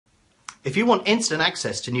If you want instant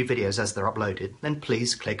access to new videos as they're uploaded, then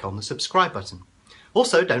please click on the subscribe button.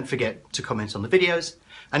 Also, don't forget to comment on the videos,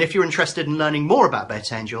 and if you're interested in learning more about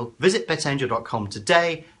BetAngel, visit betangel.com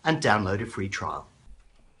today and download a free trial.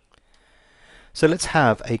 So let's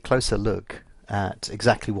have a closer look at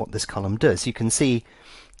exactly what this column does. You can see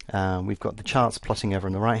we've got the charts plotting over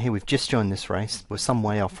on the right here. We've just joined this race. We're some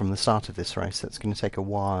way off from the start of this race, so it's going to take a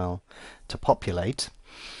while to populate.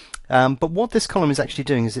 But what this column is actually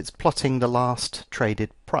doing is it's plotting the last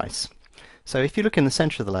traded price. So if you look in the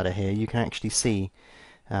center of the ladder here, you can actually see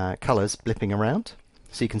colors blipping around.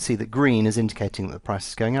 So you can see that green is indicating that the price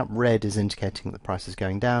is going up, red is indicating that the price is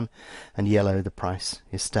going down, and yellow the price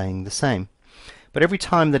is staying the same. But every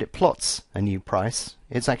time that it plots a new price,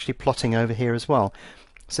 it's actually plotting over here as well.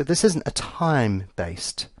 So this isn't a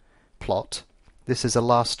time-based plot, this is a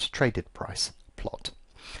last traded price plot.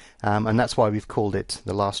 And that's why we've called it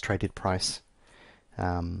the last traded price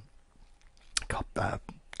column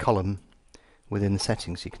within the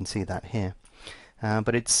settings. You can see that here.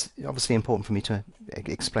 But it's obviously important for me to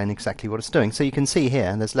explain exactly what it's doing. So you can see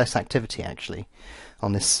here there's less activity actually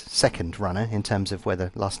on this second runner in terms of where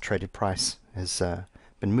the last traded price has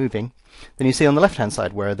been moving. Then you see on the left hand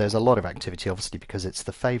side where there's a lot of activity, obviously because it's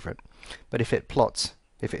the favorite. But if it plots,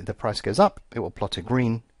 the price goes up, it will plot a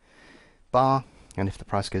green bar, and if the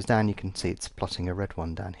price goes down, you can see it's plotting a red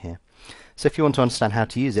one down here. So if you want to understand how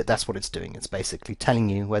to use it, that's what it's doing. It's basically telling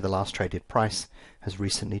you where the last traded price has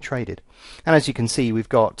recently traded. And as you can see, we've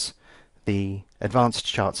got the advanced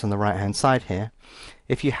charts on the right hand side here.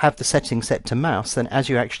 If you have the setting set to mouse, then as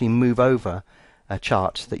you actually move over a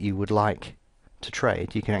chart that you would like to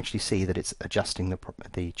trade, you can actually see that it's adjusting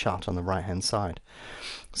the chart on the right hand side.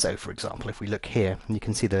 So for example, if we look here, you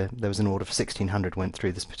can see there was an order for 1600 went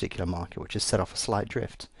through this particular market, which has set off a slight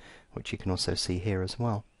drift, which you can also see here as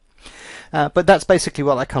well. But that's basically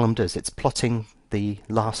what that column does. It's plotting the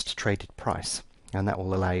last traded price, and that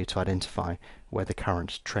will allow you to identify where the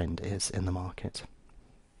current trend is in the market.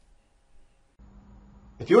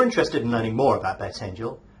 If you're interested in learning more about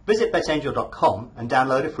BetAngel, visit betangel.com and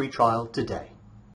download a free trial today.